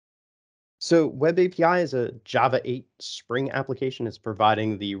So WebAPI is a Java 8 Spring application. It's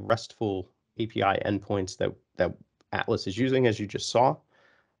providing the RESTful API endpoints that Atlas is using, as you just saw.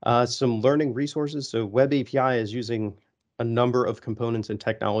 Some learning resources. So WebAPI is using a number of components and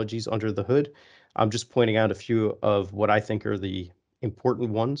technologies under the hood. I'm just pointing out a few of what I think are the important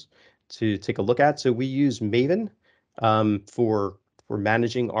ones to take a look at. So we use Maven for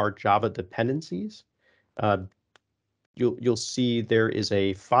managing our Java dependencies. Uh, you'll see there is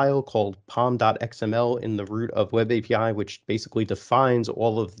a file called pom.xml in the root of WebAPI, which basically defines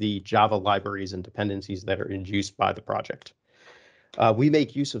all of the Java libraries and dependencies that are in use by the project. We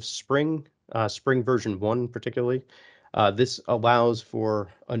make use of Spring, Spring version 1 particularly. This allows for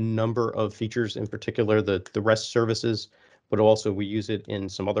a number of features, in particular the REST services, but also we use it in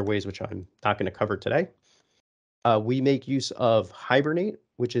some other ways, which I'm not going to cover today. We make use of Hibernate,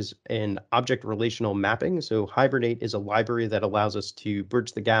 which is an object relational mapping. So Hibernate is a library that allows us to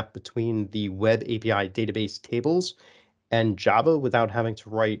bridge the gap between the Web API database tables and Java without having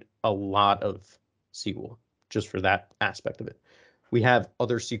to write a lot of SQL just for that aspect of it. We have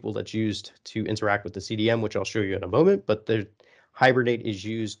other SQL that's used to interact with the CDM, which I'll show you in a moment, but the Hibernate is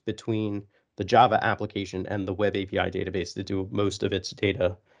used between the Java application and the Web API database to do most of its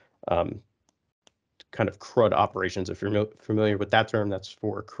data kind of CRUD operations. If you're familiar with that term, that's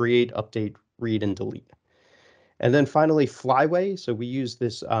for create, update, read, and delete. And then finally, Flyway. So we use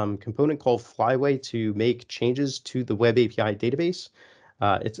this component called Flyway to make changes to the Web API database.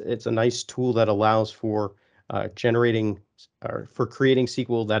 It's a nice tool that allows for generating or for creating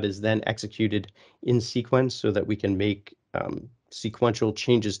SQL that is then executed in sequence so that we can make sequential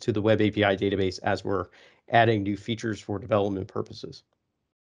changes to the Web API database as we're adding new features for development purposes.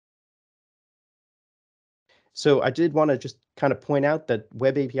 So I did want to just kind of point out that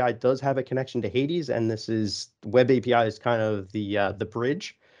Web API does have a connection to Hades, and this is Web API is kind of the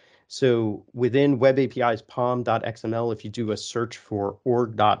bridge. So within Web API's pom.xml, if you do a search for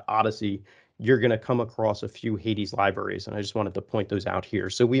org.odyssey, you're going to come across a few Hades libraries, and I just wanted to point those out here.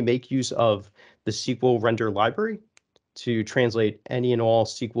 So we make use of the SQL render library to translate any and all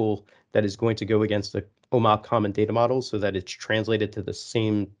SQL that is going to go against the OMOP common data model so that it's translated to the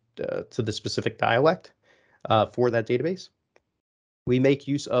same to the specific dialect for that database. We make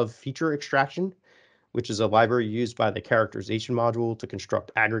use of feature extraction, which is a library used by the characterization module to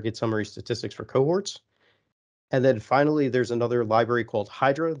construct aggregate summary statistics for cohorts. And then finally, there's another library called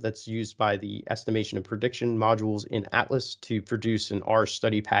Hydra that's used by the estimation and prediction modules in Atlas to produce an R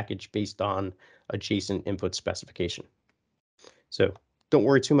study package based on a JSON input specification. So don't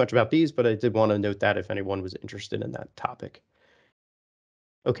worry too much about these, but I did want to note that if anyone was interested in that topic.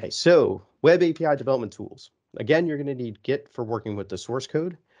 Okay, so Web API development tools. Again, you're going to need Git for working with the source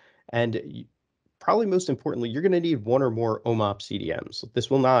code. And probably most importantly, you're going to need one or more OMOP CDMs.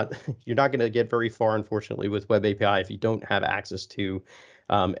 This will not, you're not going to get very far, unfortunately, with Web API if you don't have access to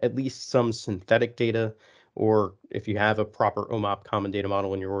at least some synthetic data, or if you have a proper OMOP common data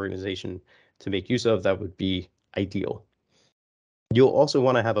model in your organization to make use of, that would be ideal. You'll also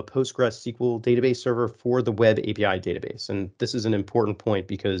want to have a PostgreSQL database server for the Web API database. And this is an important point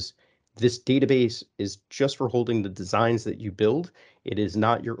because this database is just for holding the designs that you build. It is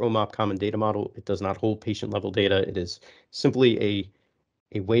not your OMOP common data model. It does not hold patient level data. It is simply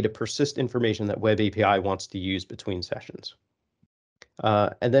a way to persist information that Web API wants to use between sessions.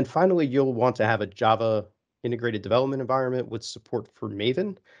 And then finally, you'll want to have a Java integrated development environment with support for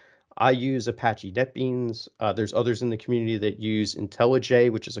Maven. I use Apache NetBeans. There's others in the community that use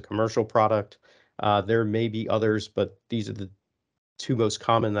IntelliJ, which is a commercial product. There may be others, but these are the two most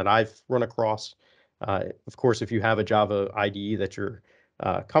common that I've run across. Of course, if you have a Java IDE that you're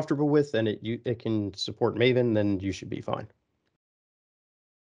comfortable with and it can support Maven, then you should be fine.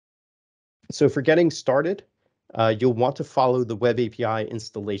 So for getting started, you'll want to follow the Web API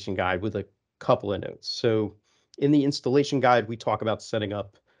installation guide with a couple of notes. So in the installation guide, we talk about setting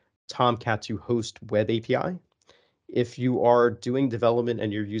up Tomcat to host Web API. If you are doing development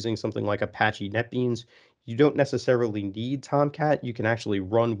and you're using something like Apache NetBeans, you don't necessarily need Tomcat. You can actually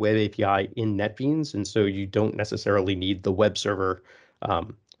run Web API in NetBeans, and so you don't necessarily need the web server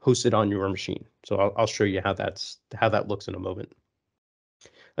hosted on your machine. So I'll show you how that looks in a moment.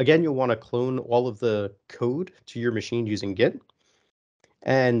 Again, you'll want to clone all of the code to your machine using Git.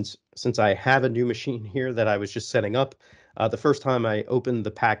 And since I have a new machine here that I was just setting up, the first time I opened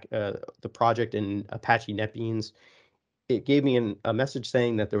the project in Apache NetBeans, it gave me a message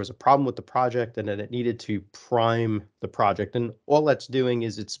saying that there was a problem with the project and that it needed to prime the project. And all that's doing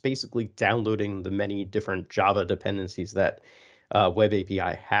is it's basically downloading the many different Java dependencies that Web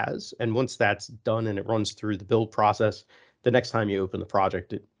API has. And once that's done and it runs through the build process, the next time you open the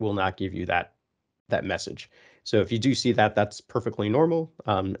project, it will not give you that message. So if you do see that, that's perfectly normal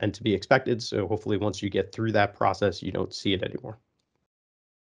and to be expected. So hopefully once you get through that process, you don't see it anymore.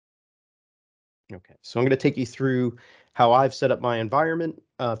 Okay, so I'm going to take you through how I've set up my environment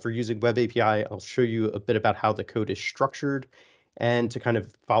for using WebAPI. I'll show you a bit about how the code is structured. And to kind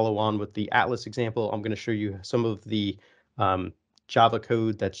of follow on with the Atlas example, I'm going to show you some of the Java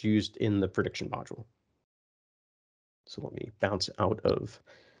code that's used in the prediction module. So let me bounce out of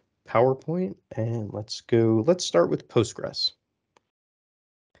PowerPoint and let's start with Postgres.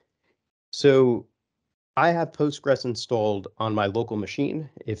 So I have Postgres installed on my local machine.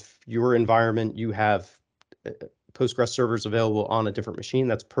 If your environment, you have Postgres servers available on a different machine,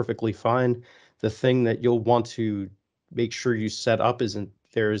 that's perfectly fine. The thing that you'll want to make sure you set up is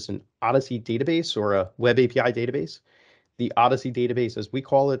there's an Odyssey database or a Web API database. The Odyssey database, as we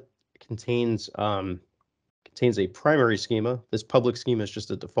call it, contains a primary schema. This public schema is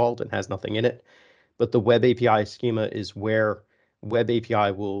just a default and has nothing in it. But the Web API schema is where Web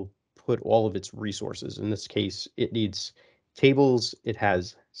API will put all of its resources. In this case, it needs tables, it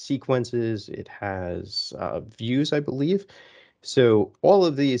has sequences, it has views, I believe. So all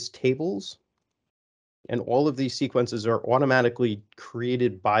of these tables and all of these sequences are automatically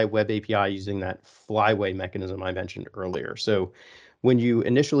created by Web API using that flyway mechanism I mentioned earlier. So when you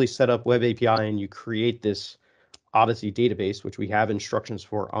initially set up Web API and you create this Odyssey database, which we have instructions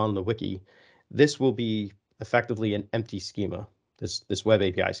for on the wiki, this will be effectively an empty schema, this Web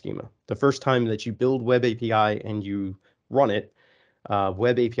API schema. The first time that you build Web API and you run it,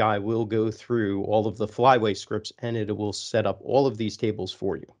 Web API will go through all of the flyway scripts and it will set up all of these tables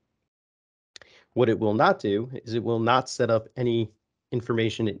for you. What it will not do is it will not set up any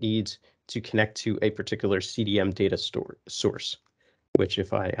information it needs to connect to a particular CDM data source, which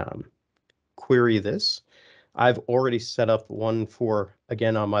if I query this, I've already set up one for,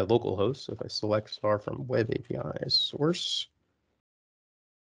 again, on my local host. So if I select star from Web API source,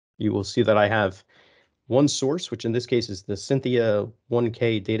 you will see that I have one source, which in this case is the Cynthia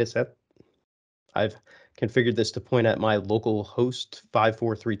 1K dataset. I've configured this to point at my local host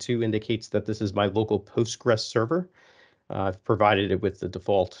 5432 indicates that this is my local Postgres server. I've provided it with the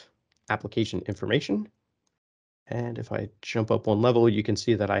default application information. And if I jump up one level, you can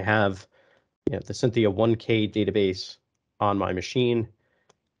see that I have the Cynthia 1K database on my machine.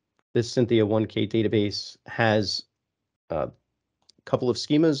 This Cynthia 1K database has a couple of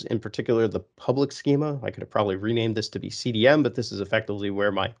schemas, in particular the public schema. I could have probably renamed this to be CDM, but this is effectively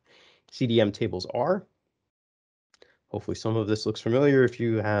where my CDM tables are. Hopefully some of this looks familiar if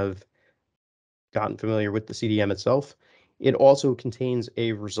you have gotten familiar with the CDM itself. It also contains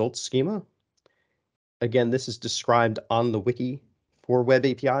a results schema. Again, this is described on the wiki for Web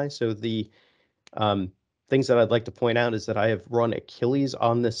API. So the things that I'd like to point out is that I have run Achilles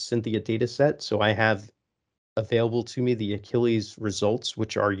on this Cynthia data set. So I have available to me the Achilles results,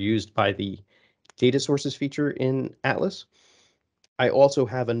 which are used by the data sources feature in Atlas. I also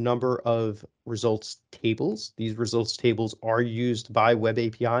have a number of results tables. These results tables are used by Web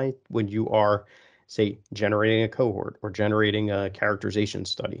API when you are, say, generating a cohort or generating a characterization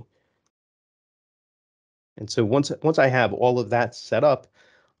study. And so once I have all of that set up,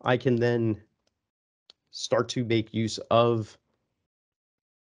 I can then start to make use of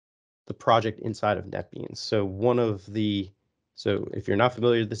the project inside of NetBeans. So if you're not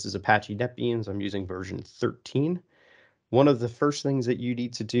familiar, this is Apache NetBeans. I'm using version 13. One of the first things that you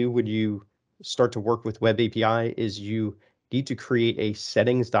need to do when you start to work with Web API is you need to create a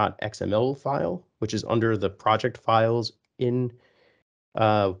settings.xml file, which is under the project files in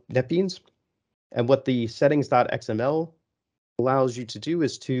NetBeans. And what the settings.xml allows you to do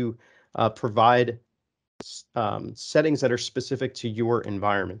is to provide settings that are specific to your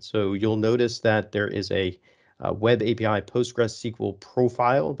environment. So you'll notice that there is a Web API PostgreSQL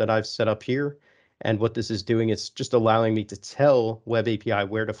profile that I've set up here. And what this is doing is just allowing me to tell Web API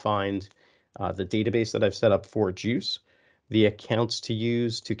where to find the database that I've set up for its use, the accounts to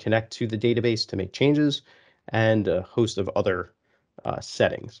use to connect to the database to make changes, and a host of other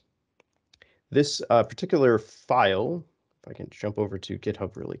settings. This particular file, if I can jump over to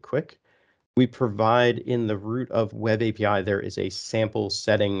GitHub really quick, we provide in the root of Web API, there is a sample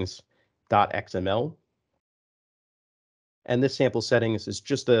settings.xml. And this sample settings is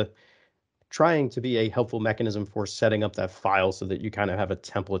just trying to be a helpful mechanism for setting up that file so that you kind of have a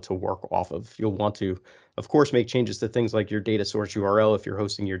template to work off of. You'll want to, of course, make changes to things like your data source URL if you're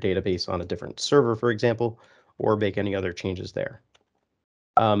hosting your database on a different server, for example, or make any other changes there.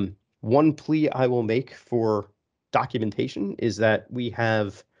 One plea I will make for documentation is that we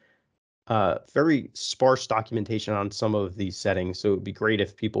have very sparse documentation on some of these settings. So it would be great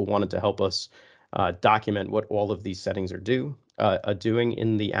if people wanted to help us document what all of these settings are doing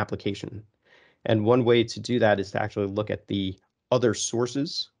in the application. And one way to do that is to actually look at the other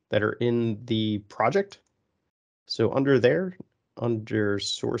sources that are in the project. So under there, under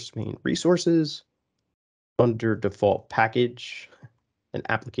source main resources, under default package and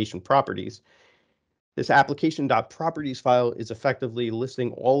application properties, this application.properties file is effectively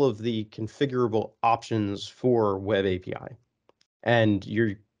listing all of the configurable options for WebAPI. And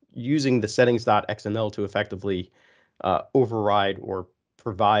you're using the settings.xml to effectively override or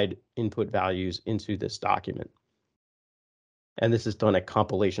provide input values into this document. And this is done at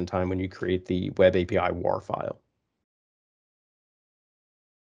compilation time when you create the WebAPI WAR file.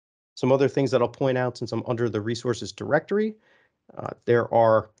 Some other things that I'll point out since I'm under the resources directory, there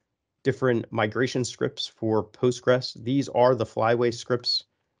are different migration scripts for Postgres. These are the flyway scripts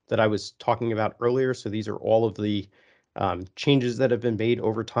that I was talking about earlier. So these are all of the changes that have been made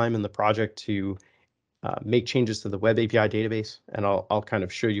over time in the project to make changes to the Web API database. And I'll kind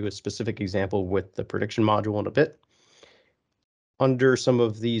of show you a specific example with the prediction module in a bit. Under some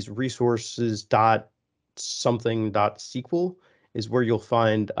of these resources .something.sql is where you'll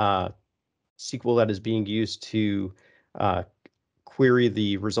find SQL that is being used to query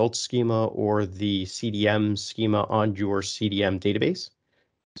the results schema or the CDM schema on your CDM database.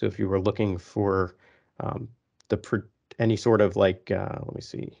 So if you were looking for any sort of like, let me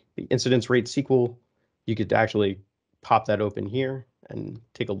see, the incidence rate SQL, you could actually pop that open here and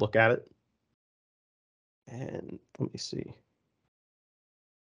take a look at it. And let me see.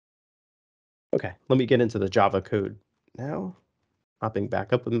 Okay, let me get into the Java code now. Hopping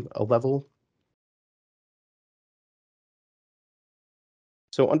back up a level.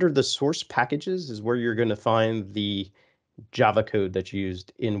 So under the source packages is where you're going to find the Java code that's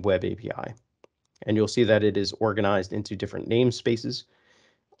used in Web API. And you'll see that it is organized into different namespaces.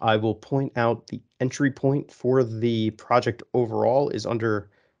 I will point out the entry point for the project overall is under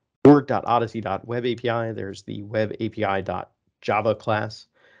org.odyssey.webapi. There's the webapi.java class.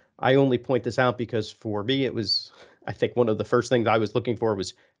 I only point this out because for me, it was, I think one of the first things I was looking for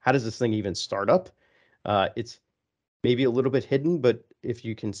was, how does this thing even start up? It's maybe a little bit hidden, but if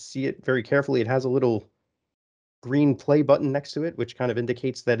you can see it very carefully, it has a little green play button next to it, which kind of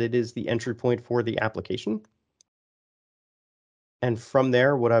indicates that it is the entry point for the application. And from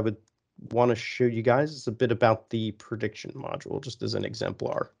there, what I would want to show you guys is a bit about the prediction module, just as an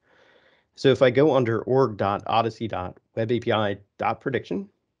exemplar. So if I go under org.odyssey.webapi.prediction,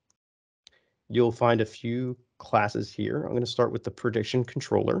 you'll find a few classes here. I'm going to start with the prediction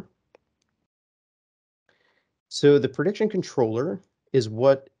controller. So the prediction controller is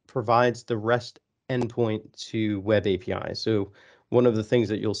what provides the REST endpoint to Web API. So one of the things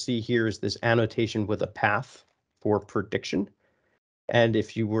that you'll see here is this annotation with a path for prediction. And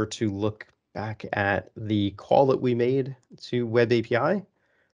if you were to look back at the call that we made to Web API,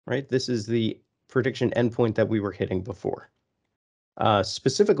 right, this is the prediction endpoint that we were hitting before.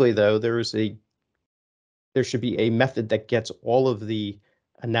 Specifically, though, there should be a method that gets all of the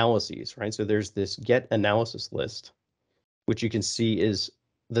analyses, right? So there's this get analysis list, which you can see is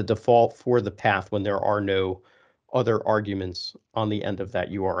the default for the path when there are no other arguments on the end of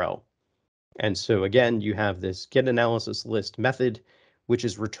that URL. And so again, you have this get analysis list method, which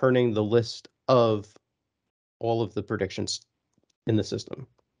is returning the list of all of the predictions in the system.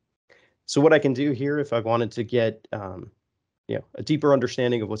 So what I can do here, if I wanted to get a deeper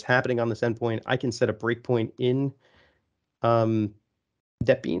understanding of what's happening on this endpoint, I can set a breakpoint in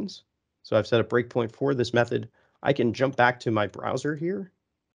NetBeans. So I've set a breakpoint for this method. I can jump back to my browser here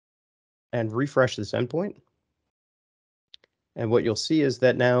and refresh this endpoint. And what you'll see is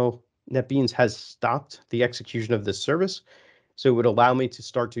that now NetBeans has stopped the execution of this service. So it would allow me to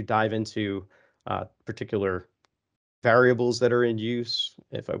start to dive into particular variables that are in use.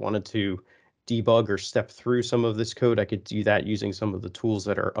 If I wanted to debug or step through some of this code, I could do that using some of the tools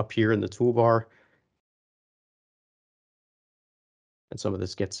that are up here in the toolbar. And some of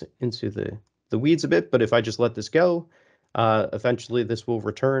this gets into the weeds a bit, but if I just let this go, eventually this will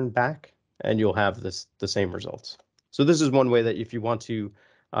return back and you'll have the same results. So this is one way that if you want to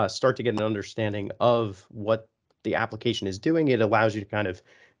start to get an understanding of what the application is doing, it allows you to kind of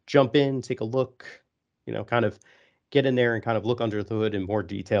jump in, take a look, kind of get in there and kind of look under the hood in more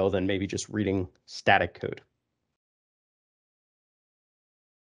detail than maybe just reading static code.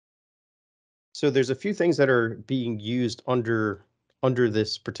 So there's a few things that are being used under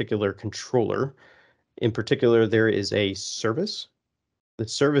this particular controller. In particular, there is a service. The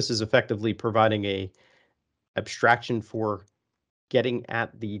service is effectively providing a abstraction for getting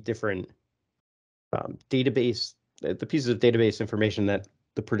at the different database, the pieces of database information that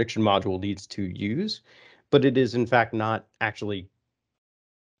the prediction module needs to use, but it is in fact not actually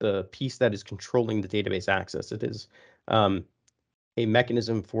the piece that is controlling the database access. It is a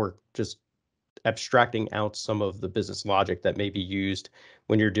mechanism for just abstracting out some of the business logic that may be used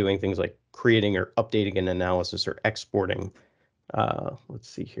when you're doing things like creating or updating an analysis or exporting. Let's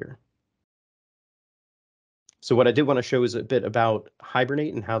see here. So what I did want to show is a bit about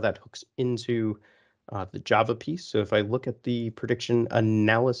Hibernate and how that hooks into the Java piece. So if I look at the prediction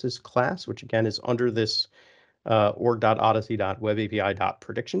analysis class, which again is under this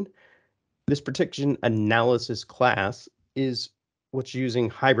org.odyssey.webapi.prediction, this prediction analysis class is what's using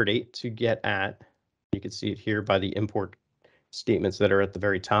Hibernate to get at, you can see it here by the import statements that are at the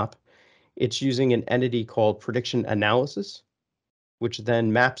very top. It's using an entity called prediction analysis, which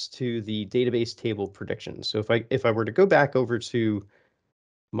then maps to the database table prediction. So if I were to go back over to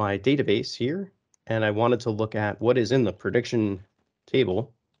my database here, and I wanted to look at what is in the prediction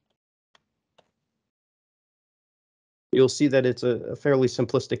table, you'll see that it's a fairly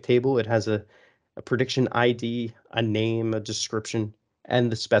simplistic table. It has a prediction ID, a name, a description,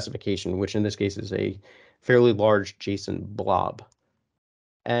 and the specification, which in this case is a fairly large JSON blob.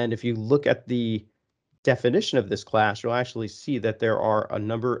 And if you look at the definition of this class, you'll actually see that there are a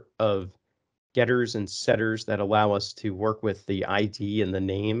number of getters and setters that allow us to work with the ID and the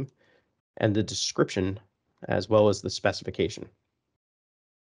name and the description, as well as the specification.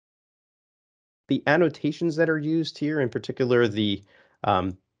 The annotations that are used here, in particular the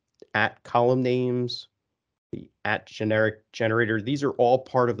at column names, the at generic generator, these are all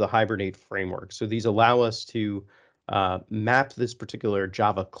part of the Hibernate framework. So these allow us to map this particular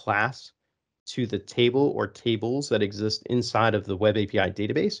Java class to the table or tables that exist inside of the WebAPI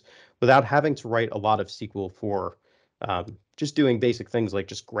database without having to write a lot of SQL for just doing basic things like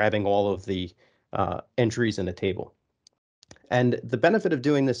just grabbing all of the entries in a table. And the benefit of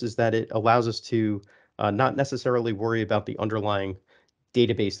doing this is that it allows us to not necessarily worry about the underlying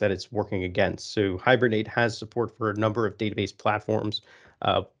database that it's working against. So Hibernate has support for a number of database platforms.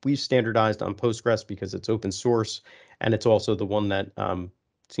 We've standardized on Postgres because it's open source, and it's also the one that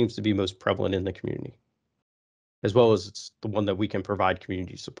seems to be most prevalent in the community, as well as it's the one that we can provide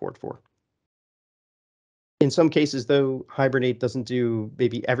community support for. In some cases, though, Hibernate doesn't do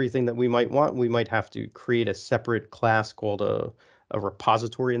maybe everything that we might want. We might have to create a separate class called a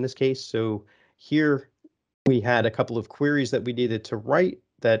repository in this case. So here we had a couple of queries that we needed to write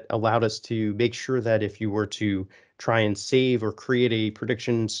that allowed us to make sure that if you were to try and save or create a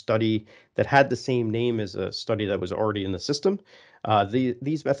prediction study that had the same name as a study that was already in the system,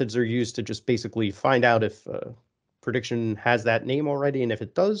 these methods are used to just basically find out if prediction has that name already, and if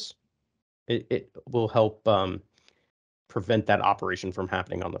it does, it will help prevent that operation from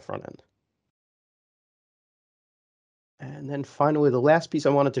happening on the front end. And then finally, the last piece I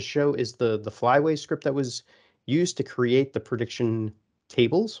wanted to show is the flyway script that was used to create the prediction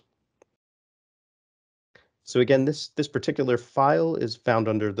tables. So again, this particular file is found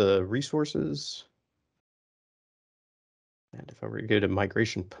under the resources. And if I were to go to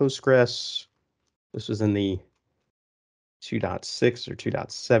migration Postgres, this was in the 2.6 or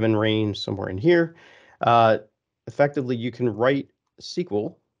 2.7 range, somewhere in here. Effectively, you can write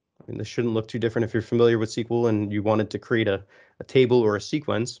SQL. I mean, this shouldn't look too different if you're familiar with SQL and you wanted to create a table or a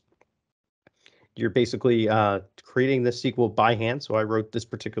sequence. You're basically creating this SQL by hand. So I wrote this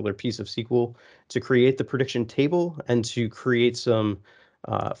particular piece of SQL to create the prediction table and to create some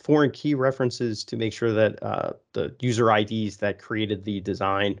foreign key references to make sure that the user IDs that created the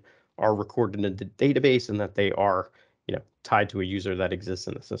design are recorded in the database and that they are, tied to a user that exists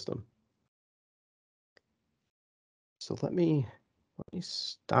in the system. So let me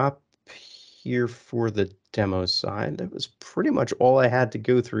stop here for the demo side. That was pretty much all I had to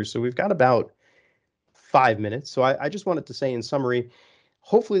go through. So we've got about 5 minutes. So I just wanted to say in summary,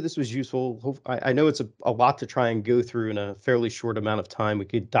 hopefully this was useful. I know it's a lot to try and go through in a fairly short amount of time. We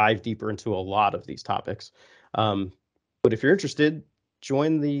could dive deeper into a lot of these topics. But if you're interested,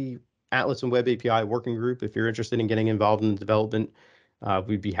 join the Atlas and Web API working group. If you're interested in getting involved in the development,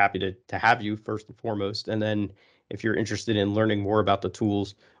 we'd be happy to have you first and foremost. And then if you're interested in learning more about the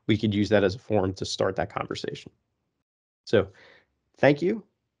tools, we could use that as a forum to start that conversation. So thank you.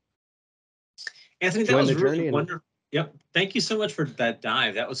 Anthony, that was really wonderful. Yep. Thank you so much for that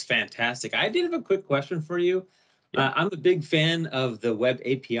dive. That was fantastic. I did have a quick question for you. Yeah. I'm a big fan of the Web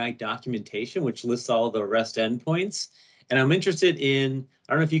API documentation, which lists all the REST endpoints. And I'm interested in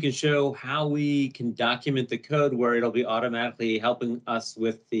I don't know if you can show how we can document the code where it'll be automatically helping us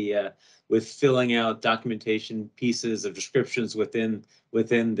with the with filling out documentation pieces of descriptions within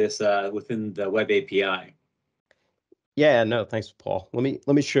this within the web API. Yeah, no, thanks, Paul. Let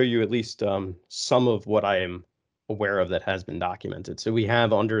me show you at least some of what I am aware of that has been documented. So we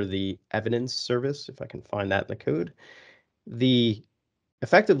have under the evidence service, if I can find that in the code,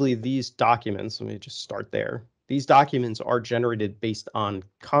 effectively these documents, let me just start there. These documents are generated based on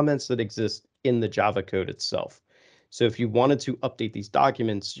comments that exist in the Java code itself. So if you wanted to update these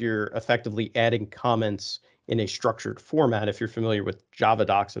documents, you're effectively adding comments in a structured format. If you're familiar with Java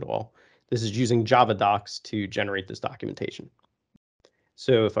docs at all, this is using Java docs to generate this documentation.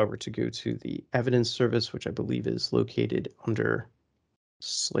 So if I were to go to the evidence service, which I believe is located under a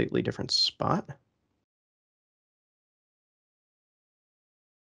slightly different spot.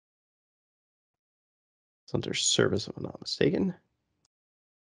 It's under service, if I'm not mistaken.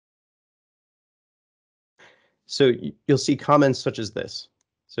 So you'll see comments such as this.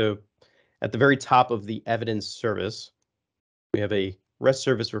 So at the very top of the evidence service, we have a REST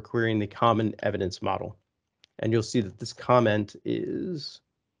service for querying the common evidence model. And you'll see that this comment is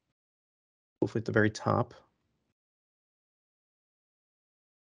hopefully at the very top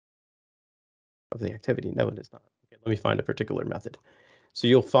of the activity. No, it is not. Okay, let me find a particular method. So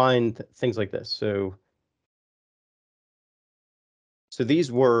you'll find things like this. So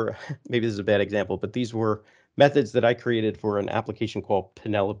these were, maybe this is a bad example, but these were methods that I created for an application called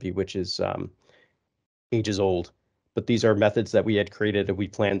Penelope, which is ages old. But these are methods that we had created and we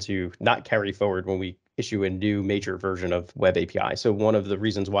plan to not carry forward when we issue a new major version of WebAPI. So one of the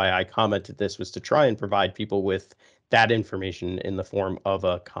reasons why I commented this was to try and provide people with that information in the form of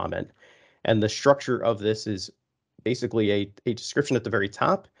a comment. And the structure of this is basically a description at the very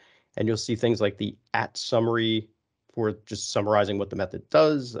top, and you'll see things like the at summary for just summarizing what the method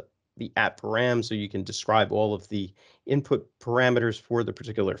does, the at param, so you can describe all of the input parameters for the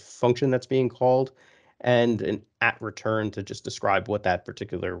particular function that's being called, and an at return to just describe what that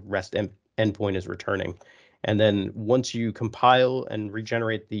particular REST endpoint is returning. And then once you compile and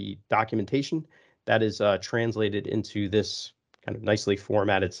regenerate the documentation, that is translated into this kind of nicely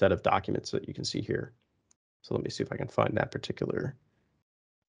formatted set of documents that you can see here. So let me see if I can find that particular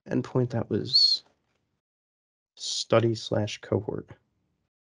endpoint. That was study/cohort.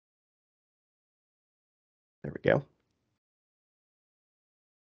 There we go.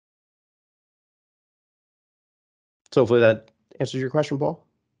 So hopefully that answers your question, Paul.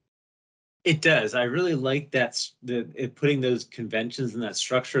 It does. I really like that, putting those conventions and that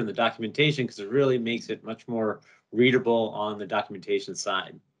structure in the documentation, because it really makes it much more readable on the documentation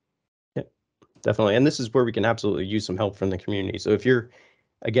side. Yeah, definitely. And this is where we can absolutely use some help from the community. So if you're,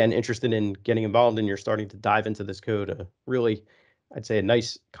 again, interested in getting involved and you're starting to dive into this code, really, I'd say a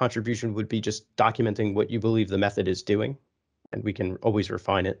nice contribution would be just documenting what you believe the method is doing, and we can always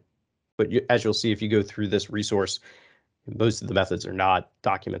refine it. But as you'll see, if you go through this resource, most of the methods are not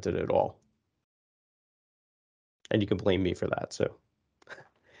documented at all. And you can blame me for that. So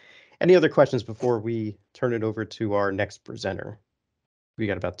any other questions before we turn it over to our next presenter? We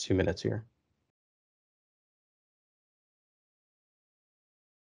got about 2 minutes here.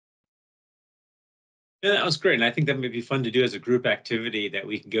 Yeah, that was great. And I think that may be fun to do as a group activity, that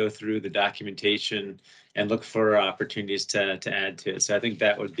we can go through the documentation and look for opportunities to add to it. So I think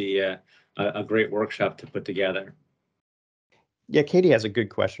that would be a great workshop to put together. Yeah, Katie has a good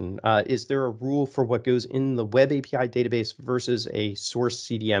question. Is there a rule for what goes in the web API database versus a source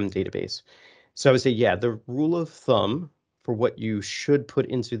CDM database? So I would say, yeah, the rule of thumb for what you should put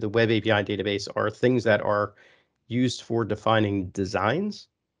into the web API database are things that are used for defining designs,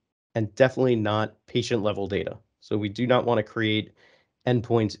 and definitely not patient level data. So we do not want to create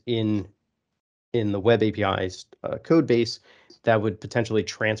endpoints in the web API's code base that would potentially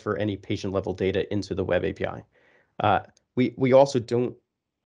transfer any patient level data into the web API. We also don't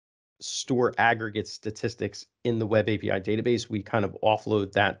store aggregate statistics in the web API database. We kind of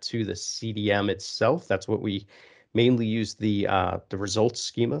offload that to the CDM itself. That's what we mainly use the results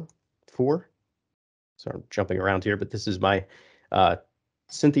schema for. So I'm jumping around here, but this is my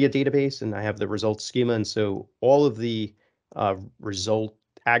Cynthia database, and I have the results schema. And so all of the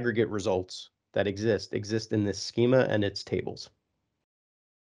aggregate results that exist in this schema and its tables.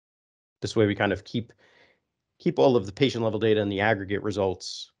 This way we kind of keep all of the patient level data and the aggregate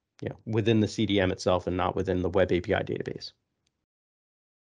results, within the CDM itself and not within the web API database.